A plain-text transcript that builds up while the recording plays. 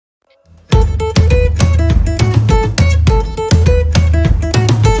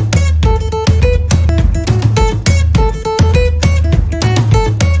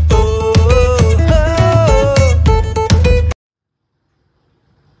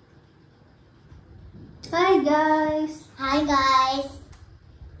Hi guys! Hi guys!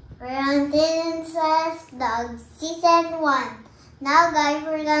 We're on Krincess Dog Season 1. Now guys,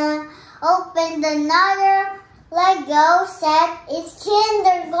 we're gonna open another Lego set. It's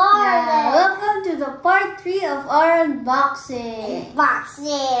kindergarten! Yeah, welcome to the part 3 of our unboxing.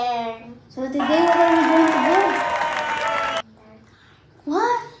 Unboxing! So today what are we going to build?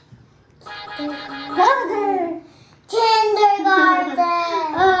 What? Louder! Kindergarten!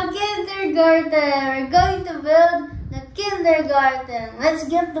 Oh, kindergarten! We're going to build the kindergarten. Let's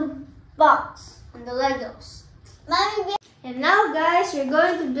get the box and the Legos. Mommy, And now guys, we're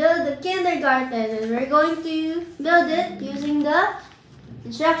going to build the kindergarten and we're going to build it using the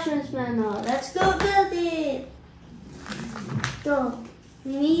instructions manual. Let's go build it! Go.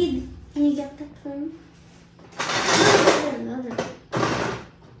 Can you get that for me? Another.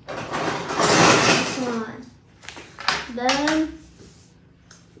 This one. Then,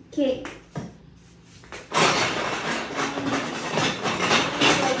 cake.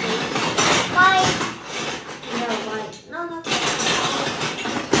 white. Yeah, white. No, not that.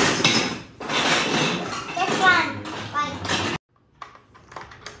 This one. White.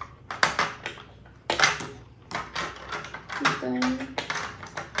 Okay.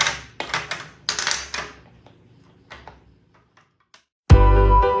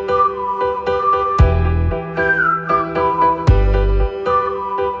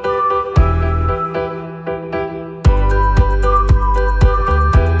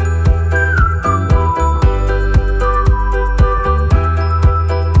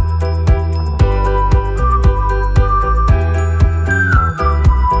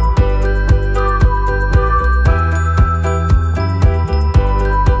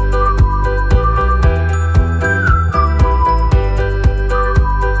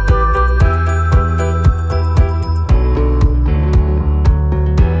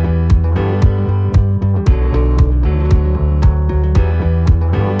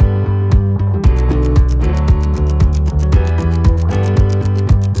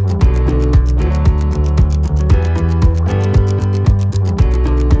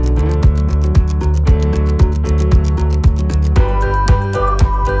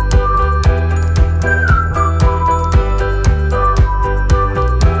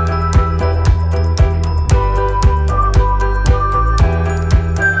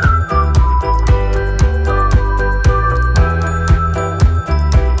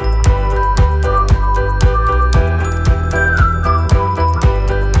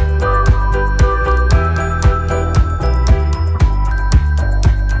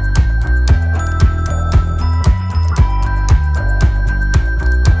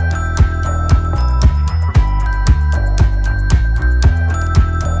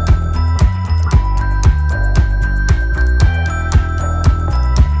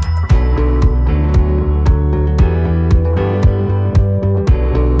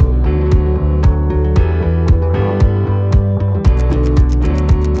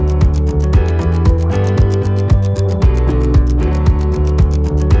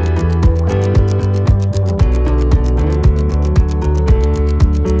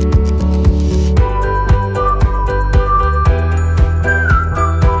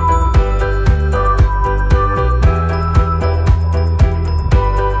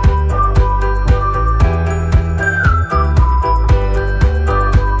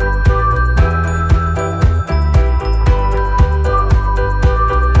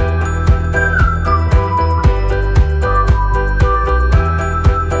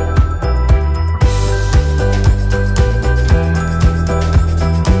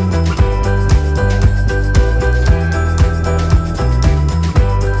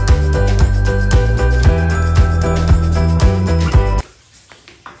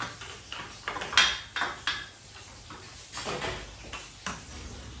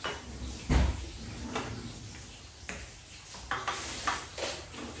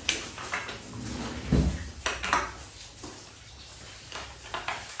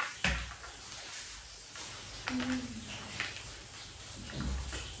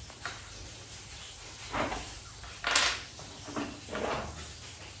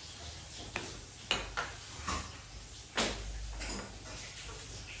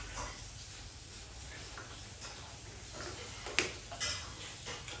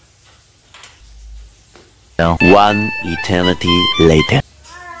 One eternity later.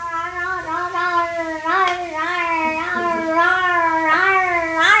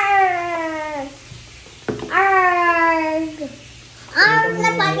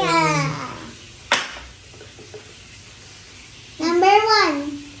 Number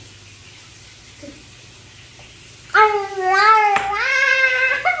 1.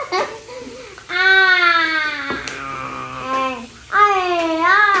 Ah!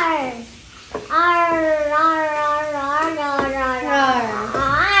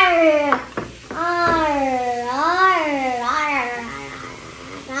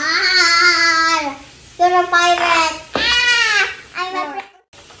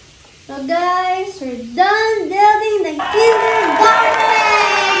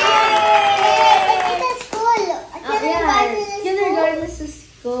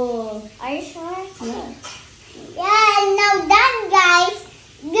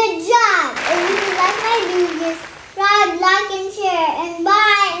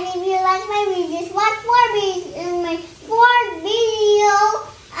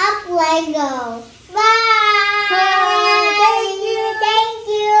 Lego.